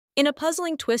In a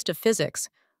puzzling twist of physics,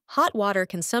 hot water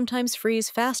can sometimes freeze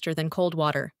faster than cold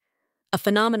water, a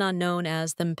phenomenon known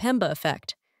as the Mpemba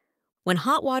effect. When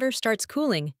hot water starts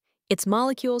cooling, its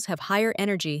molecules have higher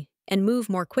energy and move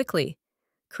more quickly,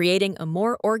 creating a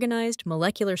more organized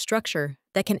molecular structure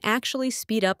that can actually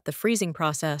speed up the freezing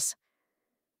process.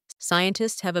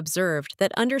 Scientists have observed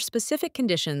that under specific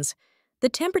conditions, the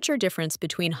temperature difference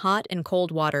between hot and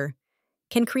cold water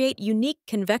can create unique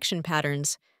convection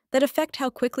patterns that affect how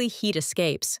quickly heat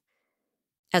escapes.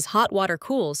 As hot water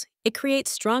cools, it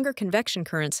creates stronger convection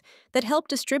currents that help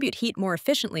distribute heat more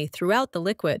efficiently throughout the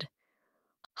liquid.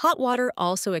 Hot water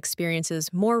also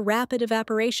experiences more rapid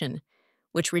evaporation,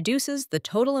 which reduces the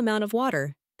total amount of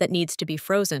water that needs to be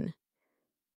frozen.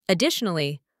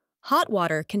 Additionally, hot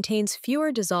water contains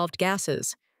fewer dissolved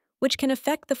gases, which can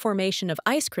affect the formation of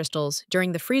ice crystals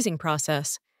during the freezing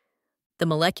process. The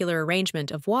molecular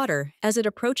arrangement of water as it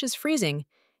approaches freezing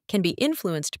can be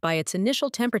influenced by its initial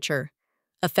temperature,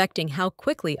 affecting how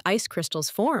quickly ice crystals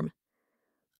form.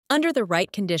 Under the right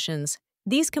conditions,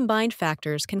 these combined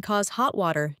factors can cause hot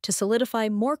water to solidify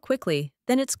more quickly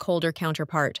than its colder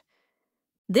counterpart.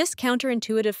 This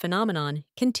counterintuitive phenomenon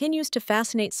continues to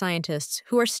fascinate scientists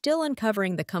who are still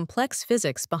uncovering the complex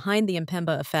physics behind the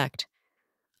Mpemba effect.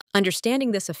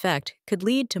 Understanding this effect could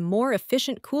lead to more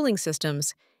efficient cooling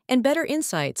systems and better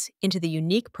insights into the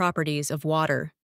unique properties of water.